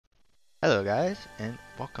Hello guys, and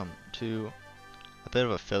welcome to a bit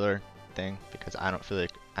of a filler thing because I don't feel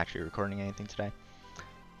like actually recording anything today.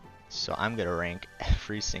 So I'm gonna rank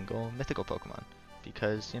every single mythical Pokemon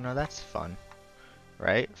because, that's fun,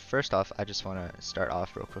 right? First off, I just want to start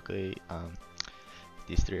off real quickly.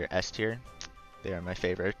 These three are S tier. They are my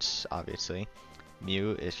favorites, obviously.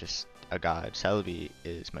 Mew is just a god. Celebi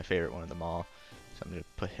is my favorite one of them all. So I'm gonna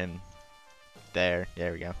put him there.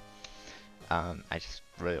 There we go. I just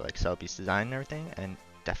really like Celebi's design and everything, and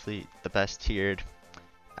definitely the best tiered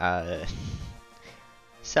uh,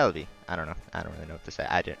 Celebi. I don't know. I don't really know what to say.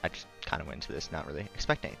 I just kind of went into this not really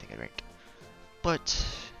expecting anything great. But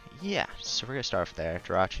yeah, so we're gonna start off there.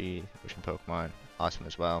 Jirachi, Ocean Pokemon, awesome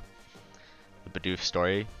as well. The Bidoof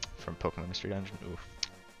story from Pokemon Mystery Dungeon. Ooh,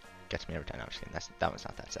 gets me every time. I'm just kidding. That one's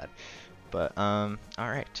not that sad. But all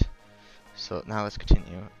right. So now let's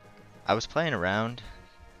continue. I was playing around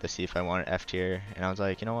to see if I wanted F tier, and I was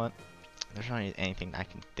like, you know what? There's not anything I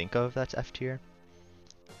can think of that's F tier.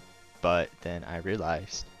 But then I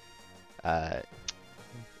realized uh,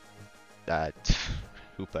 that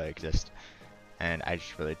Hoopa exists, and I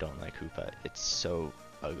just really don't like Hoopa. It's so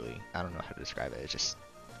ugly. I don't know how to describe it. It's just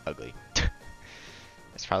ugly.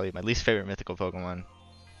 It's probably my least favorite mythical Pokemon.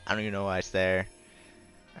 I don't even know why it's there.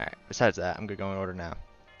 Alright, besides that, I'm gonna go in order now.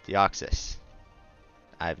 Deoxys.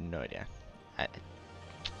 I have no idea.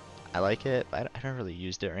 I like it, but I don't really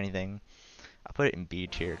used it or anything. I'll put it in B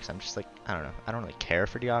tier because I'm just like, I don't know. I don't really care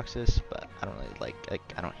for Deoxys, but I don't really like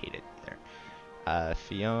I don't hate it either.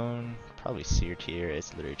 Fion, probably C tier.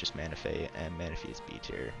 It's literally just Manaphy, and Manaphy is B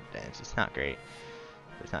tier. And it's not great.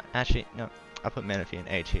 It's not actually no. I'll put Manaphy in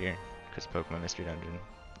A tier because Pokemon Mystery Dungeon,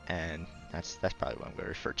 and that's probably what I'm going to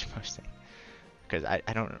refer to mostly. Because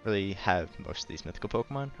I don't really have most of these mythical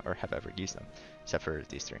Pokemon or have ever used them, except for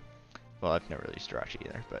these three. Well, I've never really used Jirachi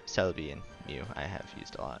either, but Celebi and Mew I have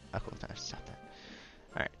used a lot. A couple times. Stop that.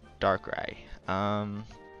 Alright, Darkrai.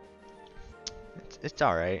 It's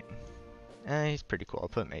alright. He's pretty cool. I'll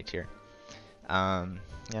put him A tier.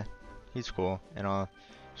 Yeah, he's cool and all.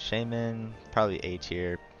 Shaman, probably A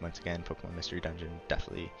tier. Once again, Pokemon Mystery Dungeon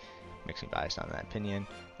definitely makes me biased on that opinion.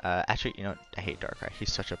 Actually, I hate Darkrai.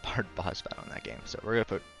 He's such a hard boss battle in that game. So we're gonna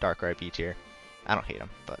put Darkrai B tier. I don't hate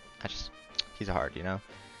him, but he's hard,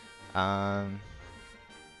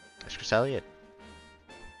 Is Cresselia?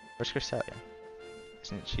 Where's Cresselia?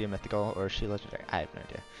 Isn't she a mythical or is she legendary? I have no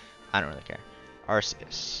idea. I don't really care.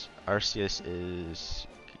 Arceus. Arceus is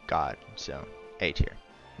God, so A tier,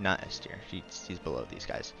 not S tier. He's below these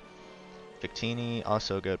guys. Victini,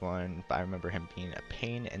 also a good one, but I remember him being a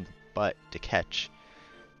pain in the butt to catch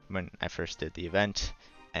when I first did the event,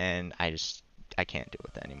 and I can't deal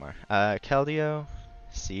with it anymore. Keldeo,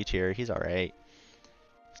 C tier. He's alright.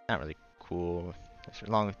 It's not really cool.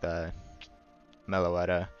 Along with the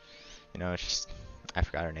Meloetta, it's just I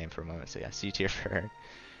forgot her name for a moment, so yeah, C tier for her.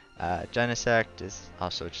 Genesect is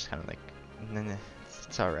also just kind of like,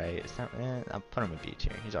 it's alright. It's not, I'll put him in B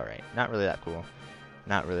tier. He's alright. Not really that cool.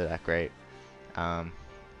 Not really that great.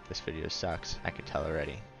 This video sucks. I could tell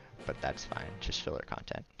already, but that's fine. Just filler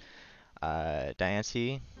content.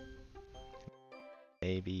 Diancie,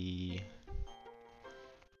 maybe.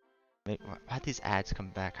 Why'd these ads come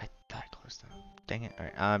back? I thought I closed them. Dang it.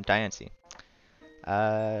 Alright. Diancie.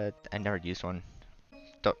 I never used one.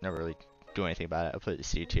 Don't never really do anything about it. I'll put it in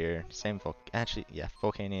C tier. Same actually, yeah,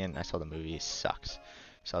 Volcanion. I saw the movie. Sucks.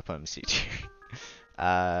 So I'll put him in C tier.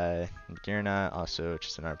 Gearna, also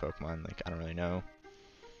just another Pokemon. Like, I don't really know.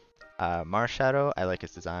 Marshadow, I like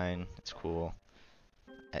his design. It's cool.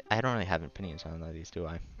 I don't really have opinions on these, do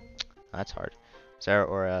I? That's hard.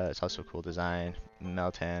 Zeraora, it's also a cool design.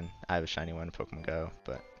 Meltan, I have a shiny one in Pokemon Go,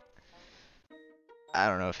 but I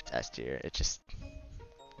don't know if it's S tier. It's just,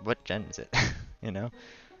 what gen is it?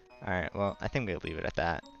 Alright, well, I think we'll leave it at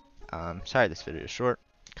that. Sorry this video is short,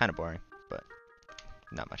 kind of boring, but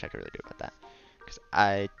not much I can really do about that. Because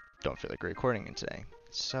I don't feel like recording it today.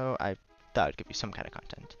 So I thought I'd give you some kind of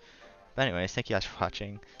content. But anyways, thank you guys for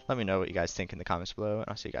watching. Let me know what you guys think in the comments below, and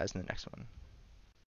I'll see you guys in the next one.